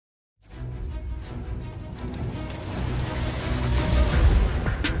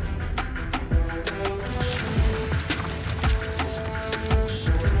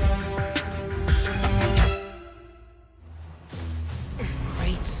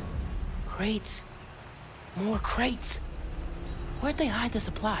Crates. More crates. Where'd they hide the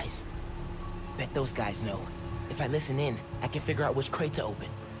supplies? Bet those guys know. If I listen in, I can figure out which crate to open.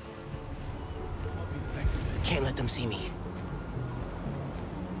 Can't let them see me.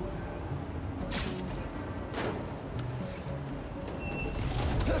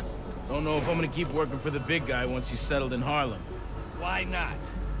 Don't know if I'm gonna keep working for the big guy once he's settled in Harlem. Why not?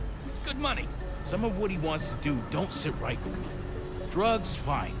 It's good money. Some of what he wants to do don't sit right with me. Drugs,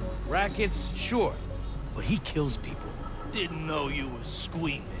 fine. Rackets, sure. But he kills people. Didn't know you was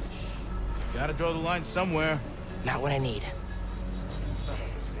squeamish. Gotta draw the line somewhere. Not what I need.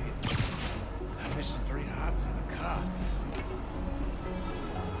 I'm missing 3 hots in a car.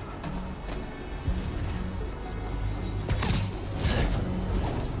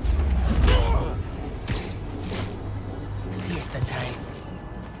 Siesta time.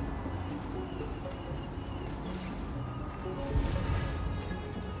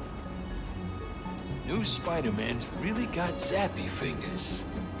 New Spider-Man's really got zappy fingers.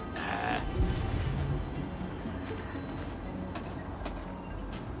 Nah.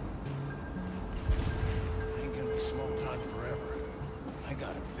 Ain't gonna be small time forever. I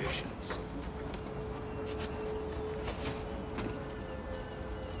got ambitions.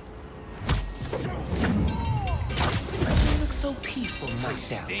 You look so peaceful,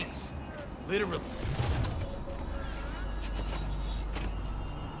 knocked out. Stinks. Literally.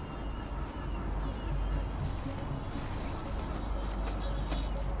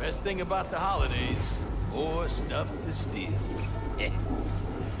 Best thing about the holidays, more stuff to steal.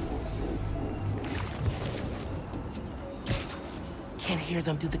 Can't hear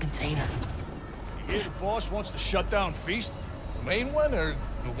them through the container. You hear the boss wants to shut down Feast? The main one or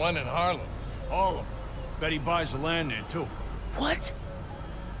the one in Harlem? Harlem. Bet he buys the land there, too. What?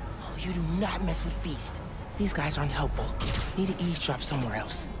 Oh, you do not mess with Feast. These guys aren't helpful. Need to eavesdrop somewhere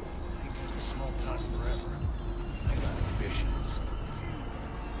else. Ain't gonna be small time forever. I got ambitions.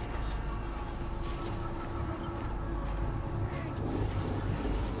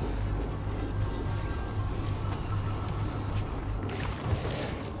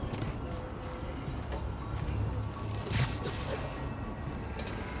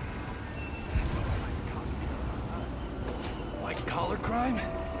 White collar crime?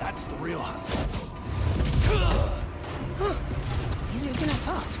 That's the real hustle. Huh. Easier than I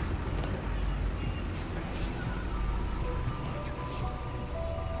thought.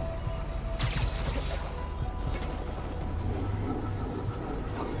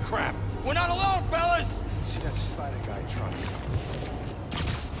 Crap! We're not alone, fellas! See that spider guy truck?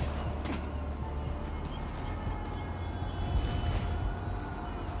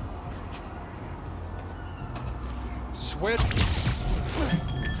 Sweat.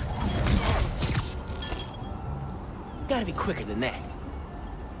 Gotta be quicker than that.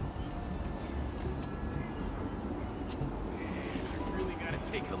 Really gotta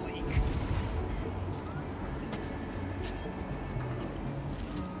take a leak.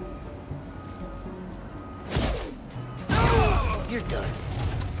 You're done.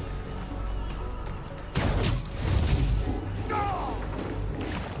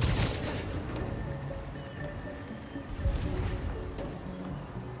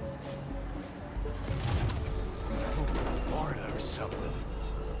 Florida or something.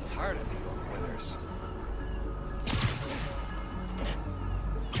 Tired of New York winters.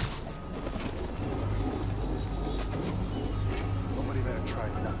 Nobody better try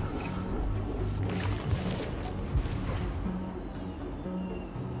nothing.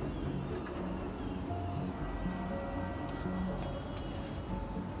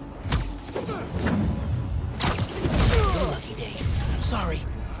 Your lucky day. Sorry.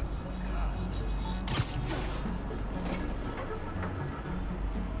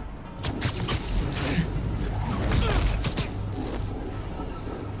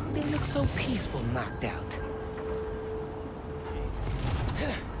 They look so peaceful, knocked out.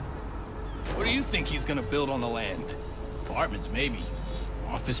 What do you think he's gonna build on the land? Apartments, maybe.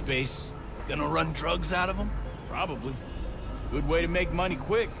 Office space. Gonna run drugs out of them? Probably. Good way to make money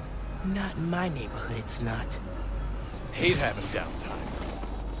quick. Not in my neighborhood, it's not. Hate having downtime.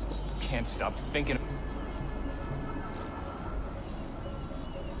 Can't stop thinking.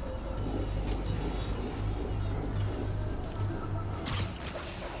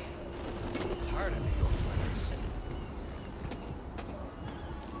 Tired of New York winters.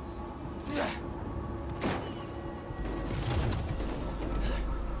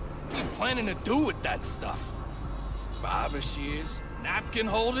 What are you planning to do with that stuff? Barber shears? Napkin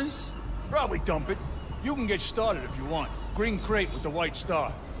holders? Probably dump it. You can get started if you want. Green crate with the white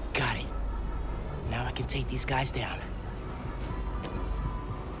star. Got it. Now I can take these guys down.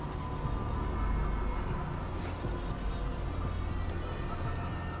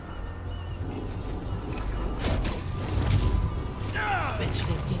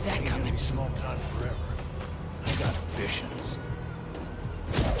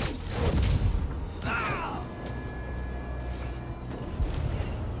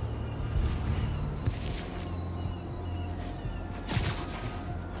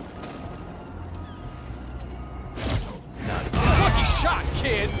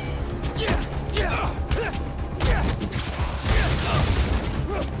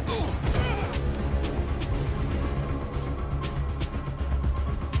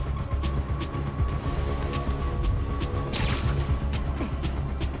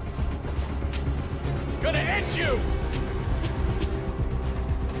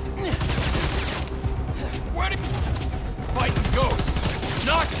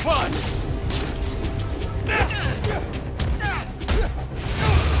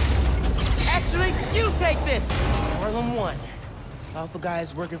 You take this! Harlem 1. Alpha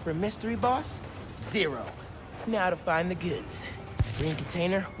guys working for Mystery Boss? 0. Now to find the goods. Green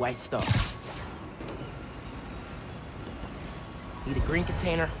container, white star. Need a green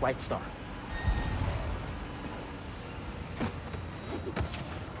container, white star.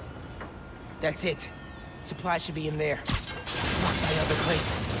 That's it. Supplies should be in there. Blocked by other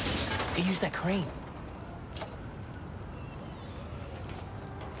crates. They use that crane.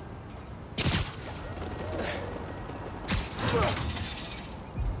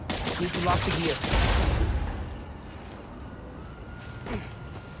 Need to lock the gear.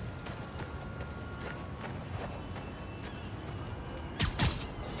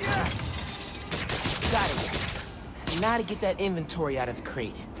 Got it. Now to get that inventory out of the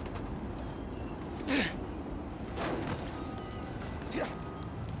crate.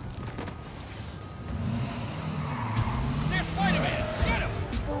 There's Spider-Man! Get him!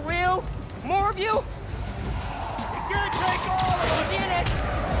 For real? More of you? You can't take all of You did it!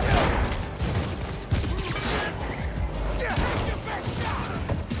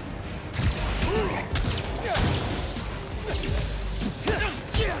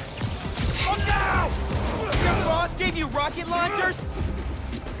 Come down! Your boss gave you rocket launchers?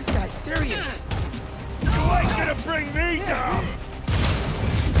 This guy's serious. You ain't gonna bring me down!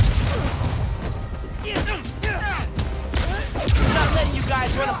 Not letting you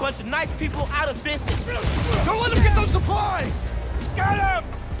guys run a bunch of nice people out of business. Don't let him get those supplies! Get him!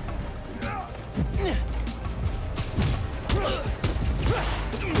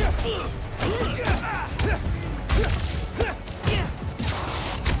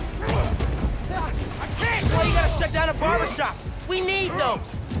 Why you gotta shut down a barbershop? We need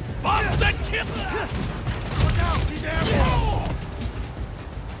those. Boss said kill! Look out, he's ammo!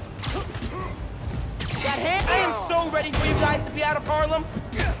 That hit? I am so ready for you guys to be out of Harlem.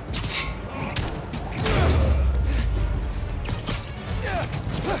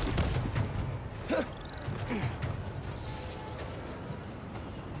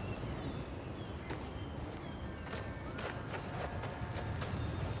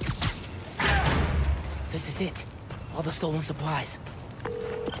 This is it. All the stolen supplies.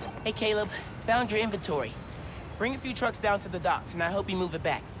 Hey, Caleb. Found your inventory. Bring a few trucks down to the docks, and I hope you move it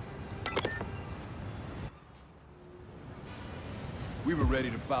back. We were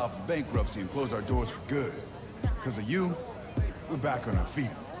ready to file for bankruptcy and close our doors for good. Because of you, we're back on our feet.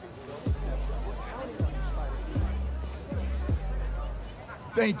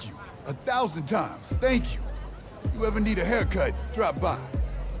 Thank you. 1,000 times. Thank you. You ever need a haircut, drop by.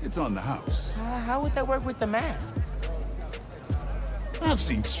 It's on the house. How would that work with the mask? I've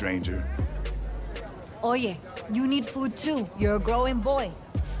seen stranger. Oye, you need food too. You're a growing boy.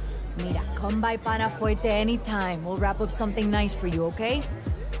 Mira, come by Pana Fuerte anytime. We'll wrap up something nice for you, okay?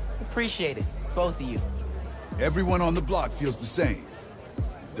 Appreciate it, both of you. Everyone on the block feels the same.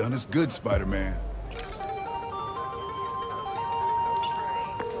 You've done us good, Spider-Man.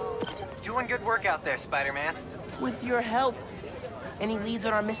 Doing good work out there, Spider-Man. With your help. Any leads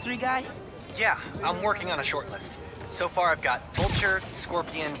on our mystery guy? Yeah, I'm working on a short list. So far I've got Vulture,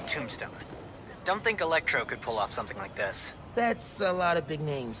 Scorpion, Tombstone. Don't think Electro could pull off something like this. That's a lot of big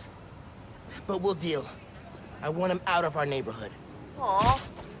names. But we'll deal. I want him out of our neighborhood. Aw,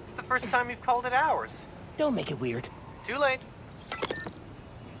 it's the first time you've called it ours. Don't make it weird. Too late.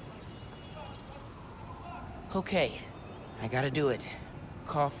 Okay, I gotta do it.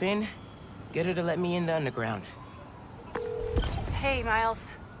 Call Finn, get her to let me in the underground. Hey, Miles.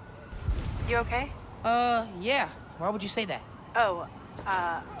 You okay? Yeah. Why would you say that? Oh,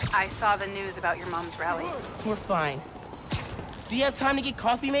 I saw the news about your mom's rally. We're fine. Do you have time to get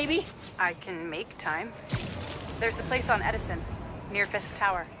coffee, maybe? I can make time. There's a place on Edison, near Fisk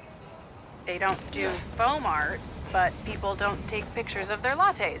Tower. They don't do foam art, but people don't take pictures of their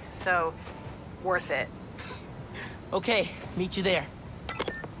lattes, so worth it. Okay, meet you there.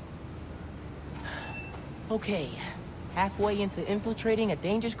 Okay, halfway into infiltrating a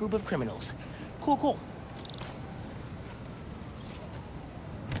dangerous group of criminals. Cool, cool.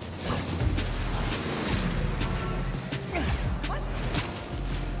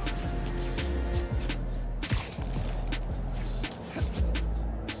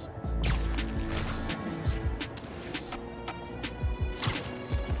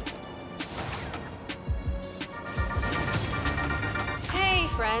 Hey,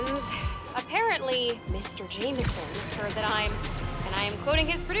 friends. Apparently, Mr. Jameson heard that I'm, and I am quoting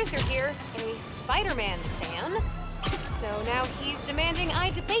his producer here, a Spider-Man stan. So now he's demanding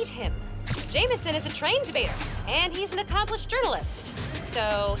I debate him. Jameson is a trained debater, and he's an accomplished journalist.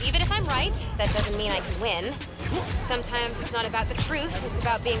 So even if I'm right, that doesn't mean I can win. Sometimes it's not about the truth, it's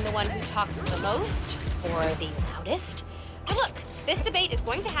about being the one who talks the most, or the loudest. So look, this debate is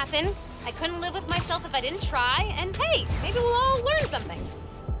going to happen. I couldn't live with myself if I didn't try, and hey, maybe we'll all learn something.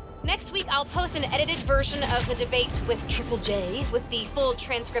 Next week, I'll post an edited version of the debate with Triple J, with the full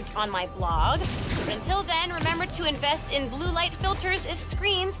transcript on my blog. But until then, remember to invest in blue light filters if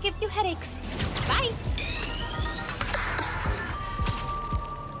screens give you headaches. Bye!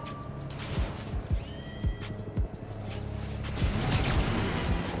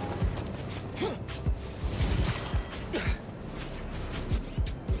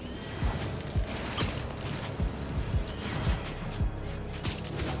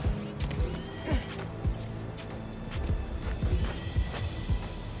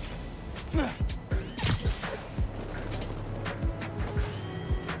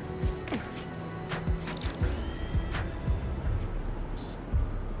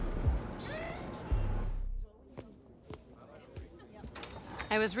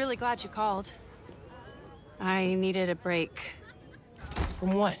 I was really glad you called. I needed a break.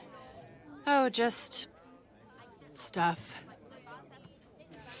 From what? Oh, just... stuff.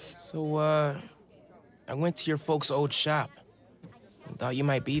 So, I went to your folks' old shop. I thought you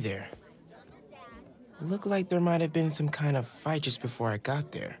might be there. Looked like there might have been some kind of fight just before I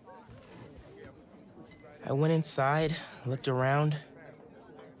got there. I went inside, looked around,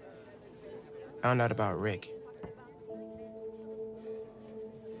 found out about Rick.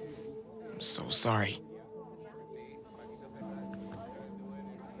 I'm so sorry.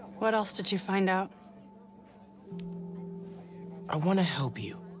 What else did you find out? I want to help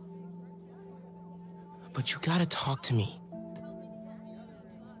you. But you gotta talk to me.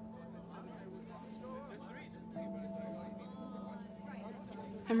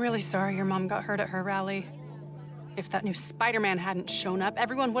 I'm really sorry your mom got hurt at her rally. If that new Spider-Man hadn't shown up,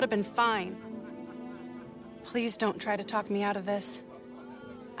 everyone would have been fine. Please don't try to talk me out of this.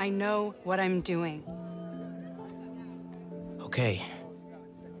 I know what I'm doing. Okay.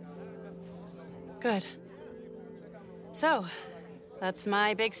 Good. So, that's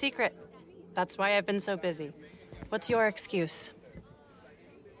my big secret. That's why I've been so busy. What's your excuse?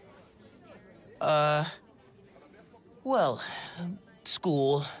 Well,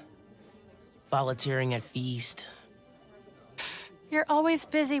 school, volunteering at Feast. You're always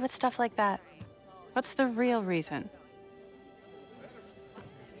busy with stuff like that. What's the real reason?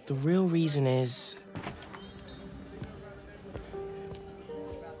 The real reason is...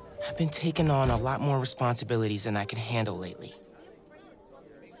 I've been taking on a lot more responsibilities than I can handle lately.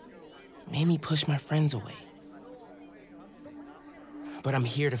 Made me push my friends away. But I'm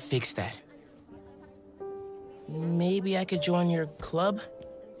here to fix that. Maybe I could join your club?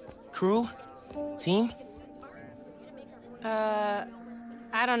 Crew? Team?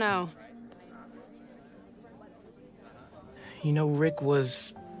 I don't know. You know, Rick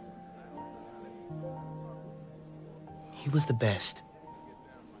was... He was the best.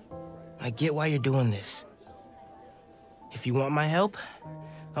 I get why you're doing this. If you want my help,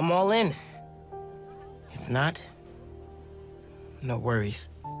 I'm all in. If not, no worries.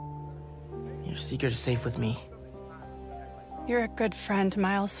 Your secret is safe with me. You're a good friend,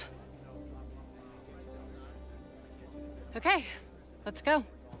 Miles. Okay, let's go.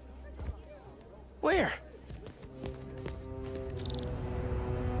 Where?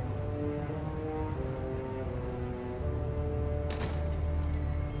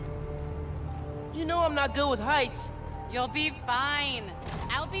 You know I'm not good with heights. You'll be fine.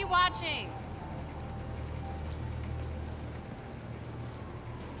 I'll be watching.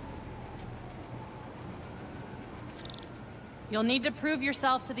 You'll need to prove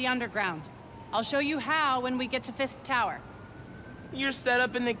yourself to the Underground. I'll show you how when we get to Fisk Tower. You're set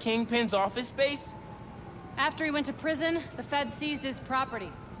up in the Kingpin's office space? After he went to prison, the Fed seized his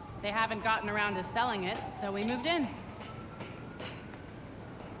property. They haven't gotten around to selling it, so we moved in.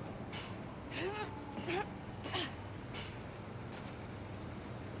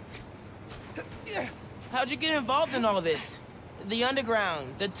 How'd you get involved in all this? The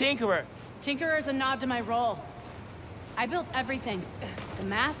Underground, the Tinkerer. Tinkerer's a nod to my role. I built everything. The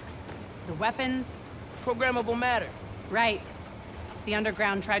masks, the weapons. Programmable matter. Right. The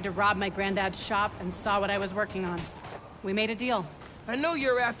Underground tried to rob my granddad's shop and saw what I was working on. We made a deal. I know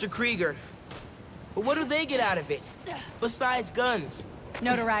you're after Krieger, but what do they get out of it? Besides guns?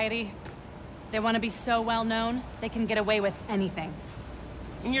 Notoriety. They want to be so well known, they can get away with anything.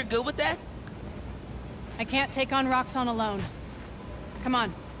 And you're good with that? I can't take on Roxxon alone. Come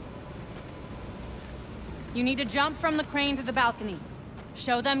on. You need to jump from the crane to the balcony.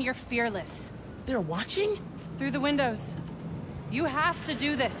 Show them you're fearless. They're watching? Through the windows. You have to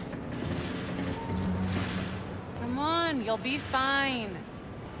do this. on. You'll be fine.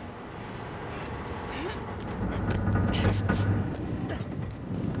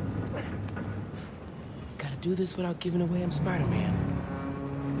 Gotta do this without giving away I'm Spider-Man.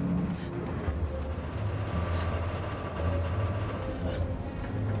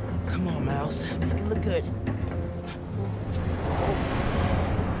 Come on, Miles. Make it look good.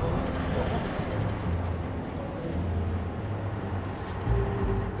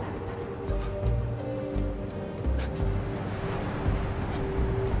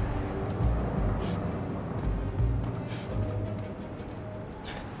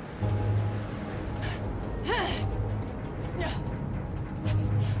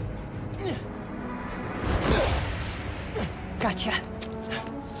 Gotcha.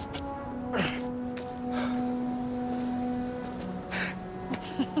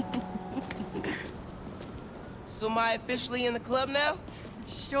 So am I officially in the club now?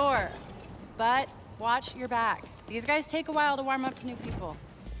 Sure. But watch your back. These guys take a while to warm up to new people.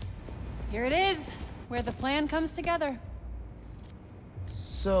 Here it is, where the plan comes together.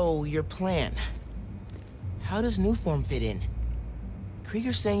 So, your plan. How does Newform fit in?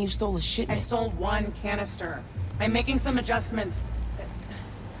 Krieger's saying you stole a I shipment. stole one canister. I'm making some adjustments.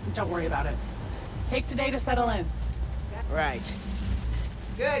 Don't worry about it. Take today to settle in. Right.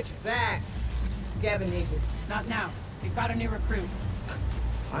 Good, you're back. Gavin needs you. Not now. We've got a new recruit.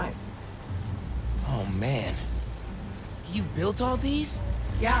 Fine. Oh, man. You built all these?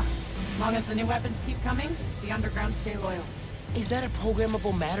 Yeah. As long as the new weapons keep coming, the underground stay loyal. Is that a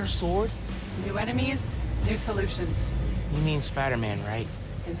programmable matter sword? New enemies, new solutions. You mean Spider-Man, right?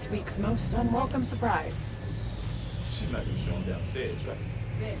 This week's most unwelcome surprise. She's not gonna show him downstairs, right?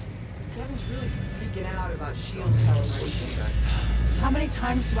 Vic, Kevin's really freaking out about shield calibration. How many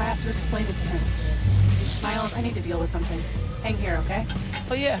times do I have to explain it to him? Miles, I need to deal with something. Hang here, okay?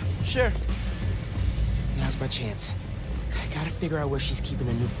 Oh, yeah, sure. Now's my chance. I gotta figure out where she's keeping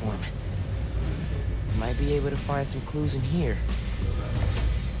the Newform. Might be able to find some clues in here.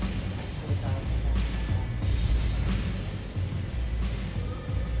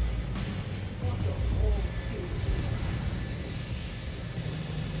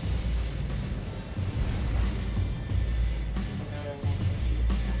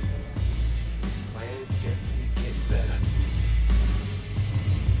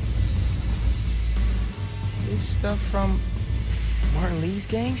 This stuff from Martin Lee's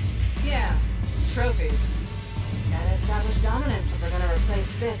gang? Yeah, trophies. Gotta establish dominance if we're gonna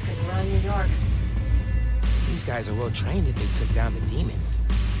replace Fisk and run New York. These guys are well trained if they took down the demons.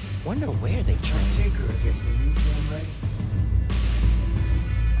 Wonder where they trained. Tinker gets the Newform ready.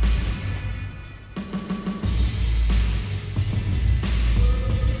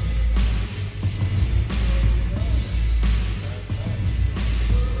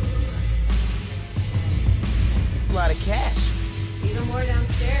 It's a lot of cash. Even more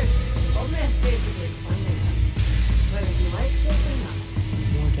downstairs. Old man's basically funding us. Whether he likes it or not.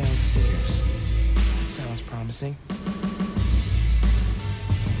 More downstairs. Sounds promising.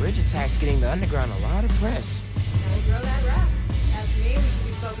 Bridge attack's getting the underground a lot of press. Gotta grow that rap. As for me, we should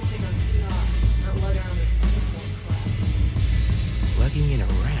be focusing on PR, not lugging around this uniform crap. Lugging it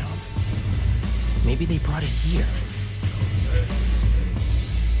around. Maybe they brought it here.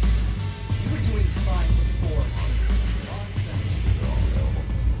 You were doing fine before.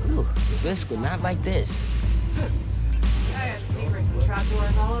 Ooh, Fisk would not like this. I had secrets and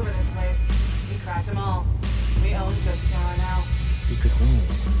trapdoors all over this place. We cracked them all. We own Fisk Tower now. Secret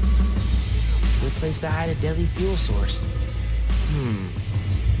rooms. Good place to hide a deadly fuel source.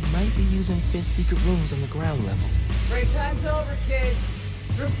 Might be using Fisk's secret rooms on the ground level. Break time's over, kids.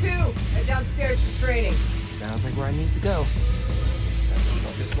 Group 2, head downstairs for training. Sounds like where I need to go.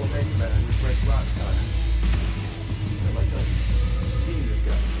 This will make better. We break rocks on it. I'd like to see this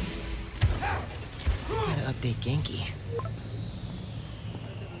guy. Gotta update Genki.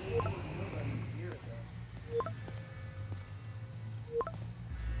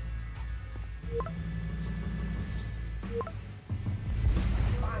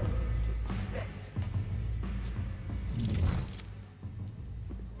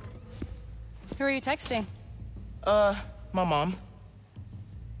 Who are you texting? My mom.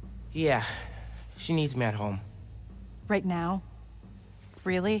 Yeah, she needs me at home. Right now?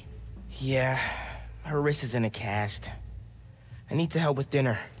 Really? Yeah, her wrist is in a cast. I need to help with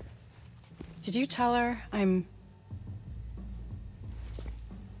dinner. Did you tell her I'm...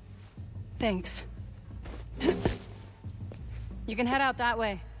 Thanks. You can head out that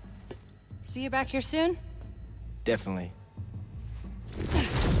way. See you back here soon? Definitely.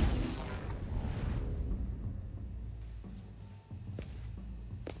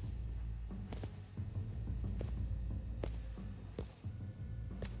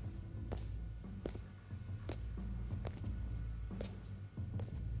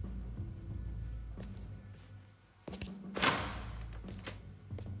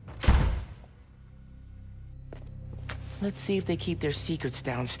 Let's see if they keep their secrets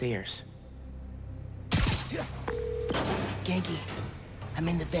downstairs. Ganke, I'm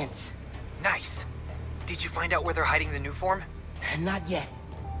in the vents. Nice. Did you find out where they're hiding the new form? Not yet,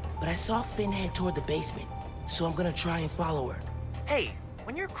 but I saw Finn head toward the basement, so I'm gonna try and follow her. Hey,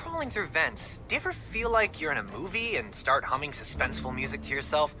 when you're crawling through vents, do you ever feel like you're in a movie and start humming suspenseful music to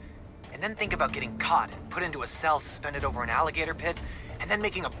yourself? And then think about getting caught and put into a cell suspended over an alligator pit, and then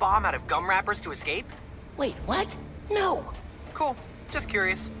making a bomb out of gum wrappers to escape? Wait, what? No! Cool. Just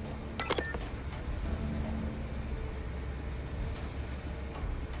curious.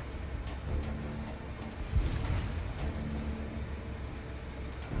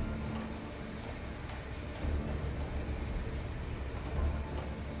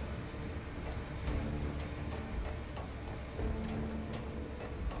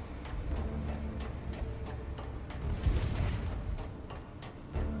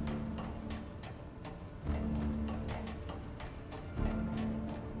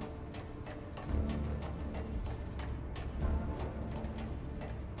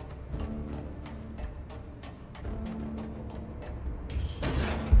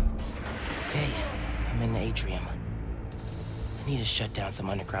 In the atrium. I need to shut down some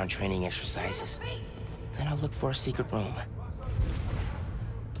underground training exercises. Then I'll look for a secret room.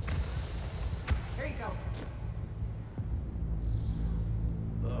 There you go.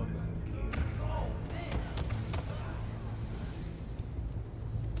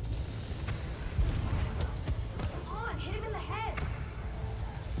 Come on, hit him in the head.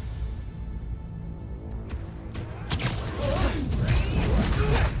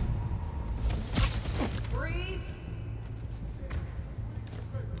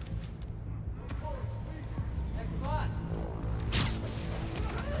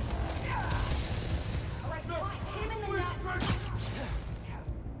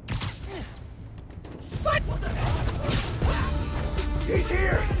 He's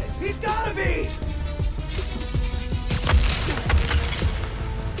here! He's gotta be!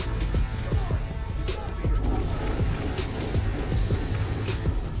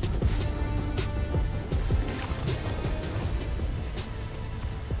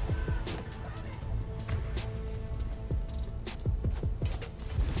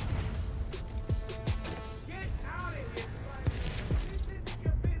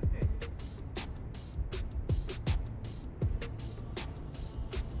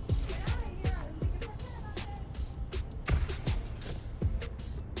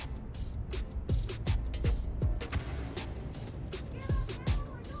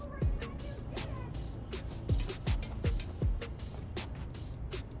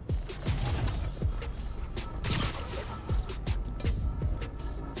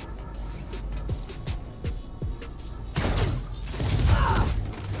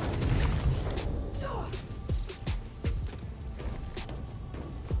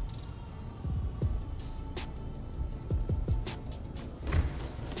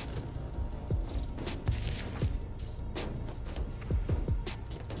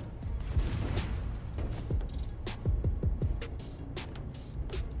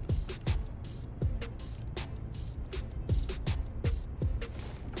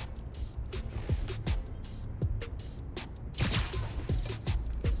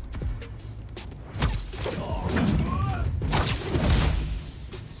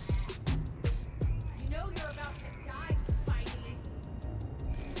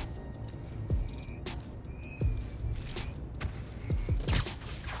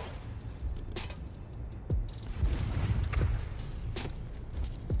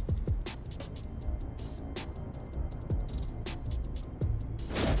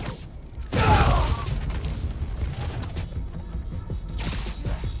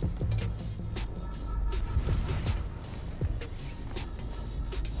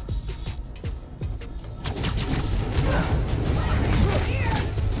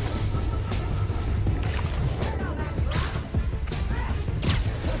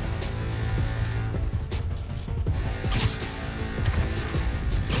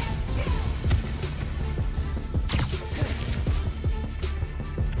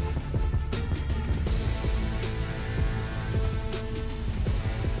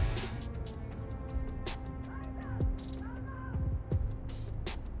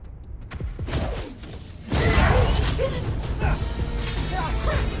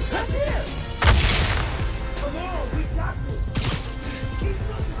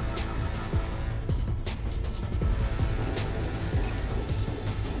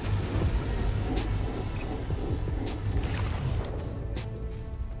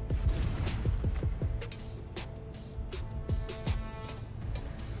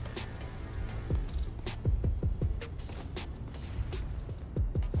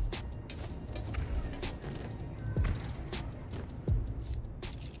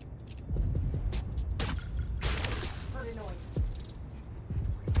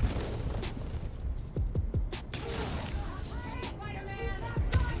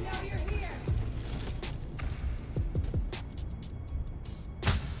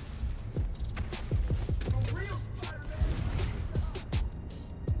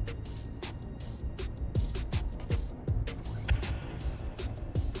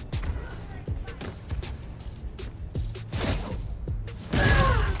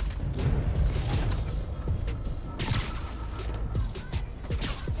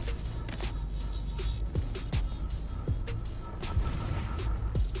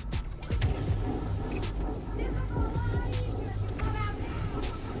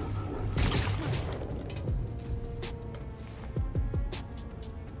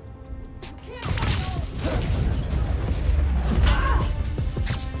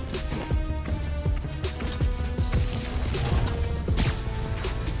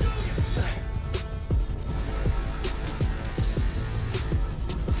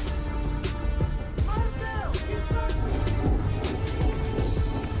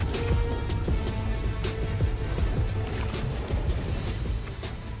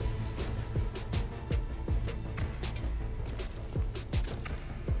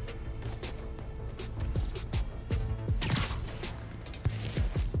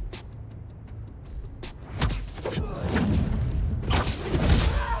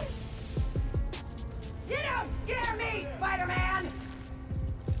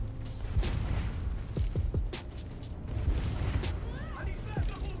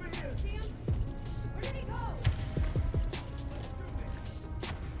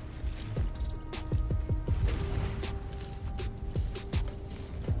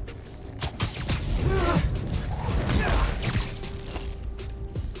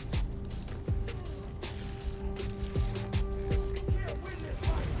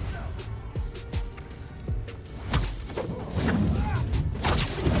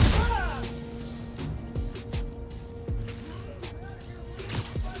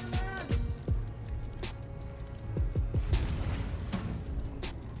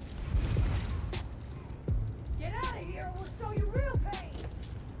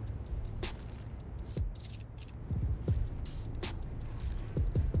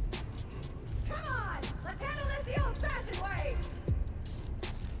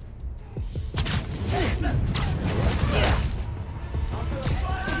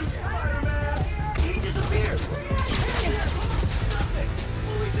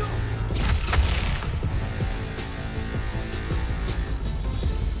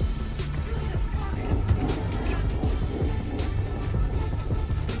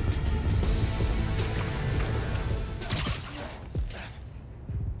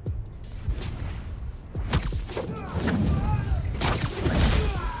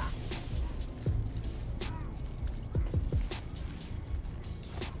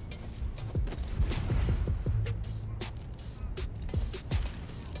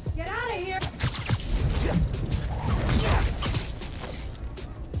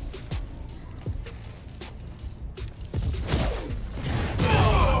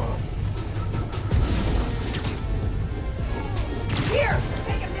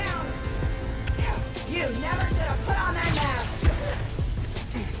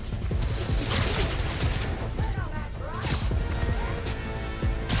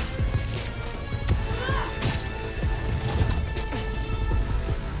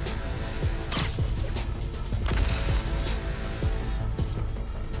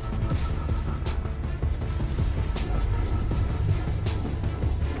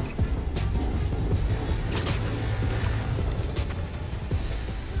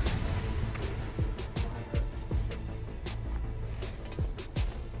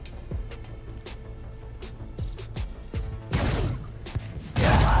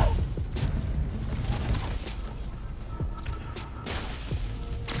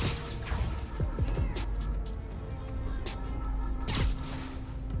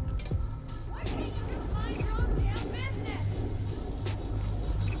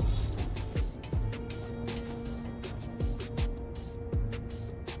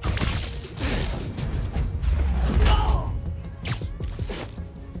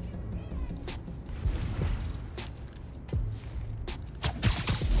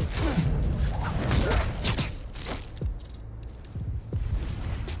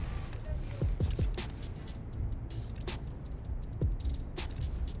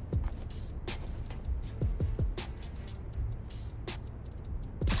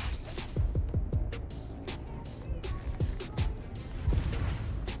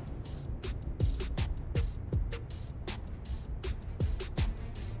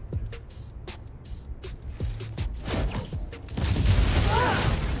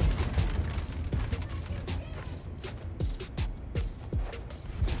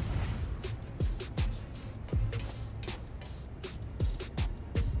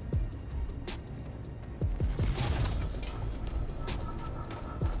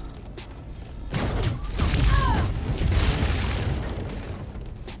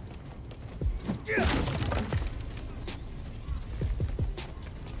 I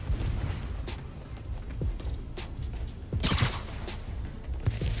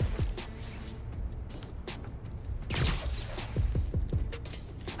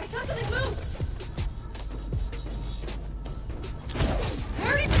saw something move!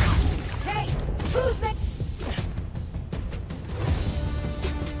 Hey! Who's that?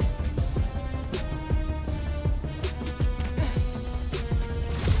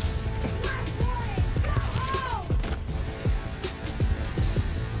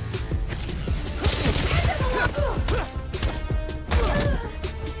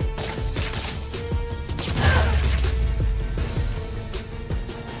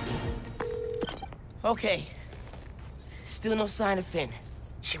 Okay. Still no sign of Finn.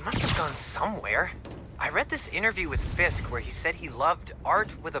 She must have gone somewhere. I read this interview with Fisk where he said he loved art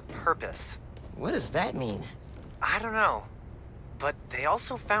with a purpose. What does that mean? I don't know. But they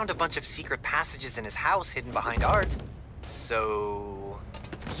also found a bunch of secret passages in his house hidden behind art. So...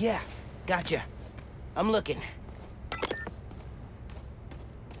 Yeah, gotcha. I'm looking.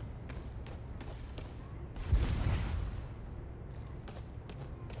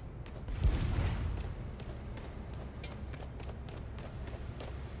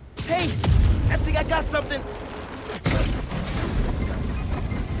 Hey! I think I got something!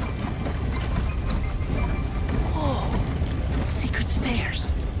 Oh, secret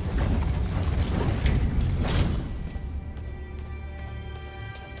stairs.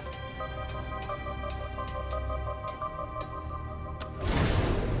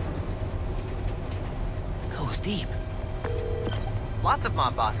 Goes deep. Lots of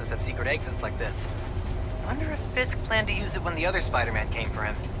mob bosses have secret exits like this. Wonder if Fisk planned to use it when the other Spider-Man came for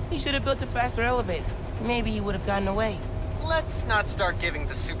him. He should have built a faster elevator. Maybe he would have gotten away. Let's not start giving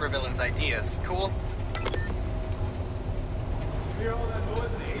the supervillains ideas, cool? Hear all that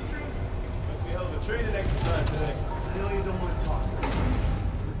noise in the atrium? Must be hell of a training exercise today. I know you don't want to talk.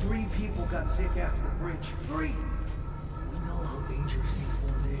 But 3 people got sick after the bridge. 3! We know how dangerous this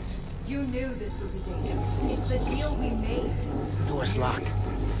one is. You knew this would be dangerous. It's the deal we made. The door's locked,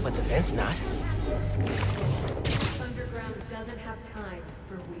 but the vent's not. Underground doesn't have time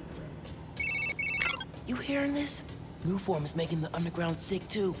for weaklings. You hearing this? Nuform is making the underground sick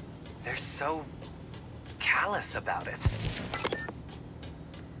too. They're so... callous about it.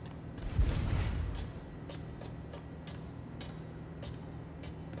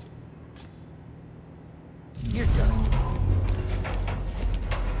 You're done.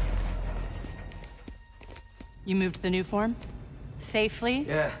 You moved the Nuform? Safely?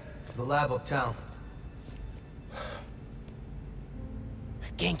 Yeah, the lab uptown.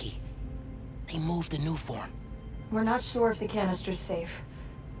 Genki, they moved the Nuform. We're not sure if the canister's safe.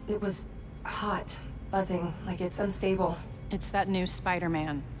 It was hot, buzzing, like it's unstable. It's that new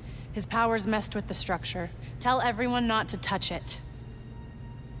Spider-Man. His powers messed with the structure. Tell everyone not to touch it.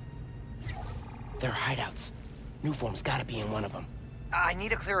 They're hideouts. Nuform's gotta be in one of them. I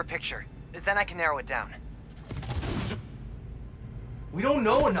need a clearer picture. Then I can narrow it down. We don't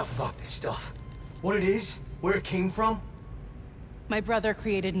know enough about this stuff. What it is, where it came from. My brother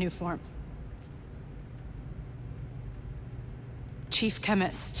created Nuform. Chief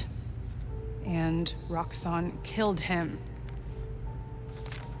Chemist. And Roxxon killed him.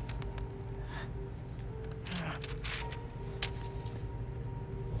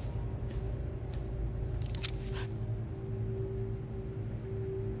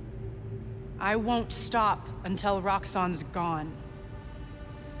 I won't stop until Roxxon's gone.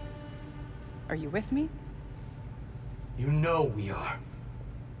 Are you with me? You know we are.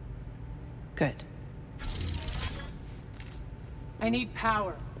 Good. I need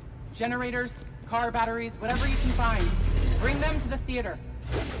power. Generators, car batteries, whatever you can find. Bring them to the theater.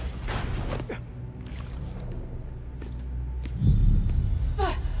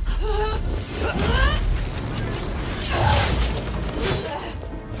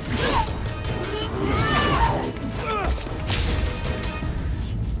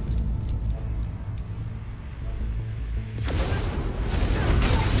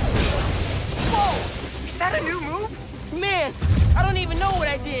 Is that a new move? Man, I don't even know what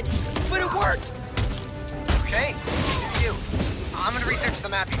I did, but it worked! Okay, do you. I'm gonna research the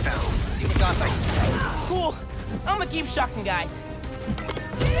map you found. See what God's like. Cool. I'm gonna keep shocking guys.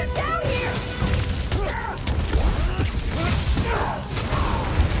 Get down here!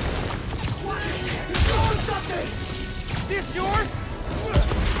 This yours?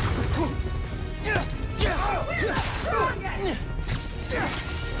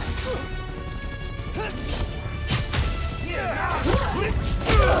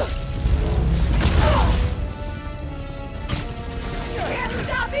 Can't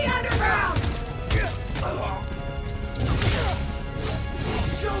stop the underground!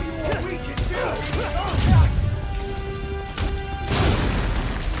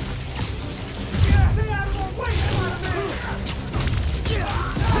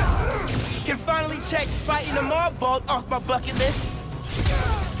 check fighting a mob vault off my bucket list.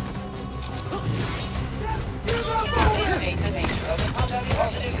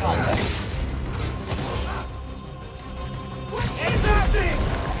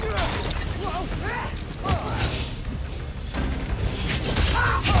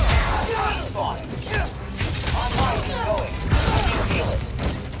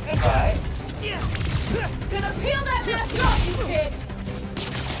 Gonna peel that mask off, you kid!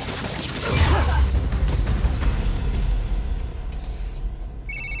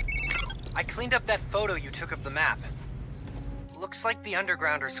 I cleaned up that photo you took of the map. Looks like the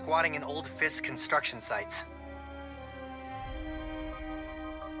Underground are squatting in old Fisk construction sites.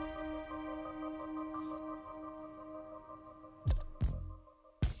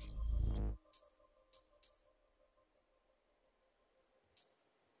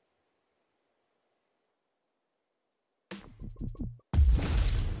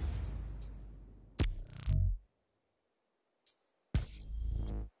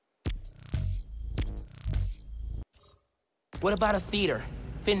 What about a theater?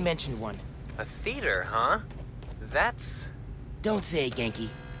 Finn mentioned one. A theater, huh? That's... Don't say it, Genki.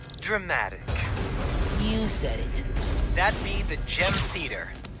 dramatic. You said it. That'd be the Gem Theater.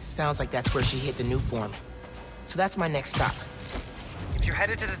 Sounds like that's where she hit the new form. So that's my next stop. If you're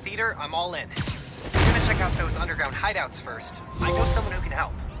headed to the theater, I'm all in. I'm gonna check out those underground hideouts first. I know someone who can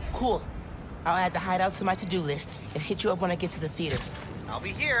help. Cool. I'll add the hideouts to my to-do list and hit you up when I get to the theater. I'll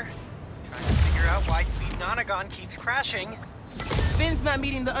be here. Trying to figure out why Speed Nonagon keeps crashing. Finn's not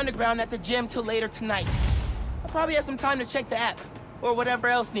meeting the underground at the gym till later tonight. I'll probably have some time to check the app, or whatever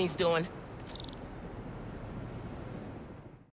else needs doing.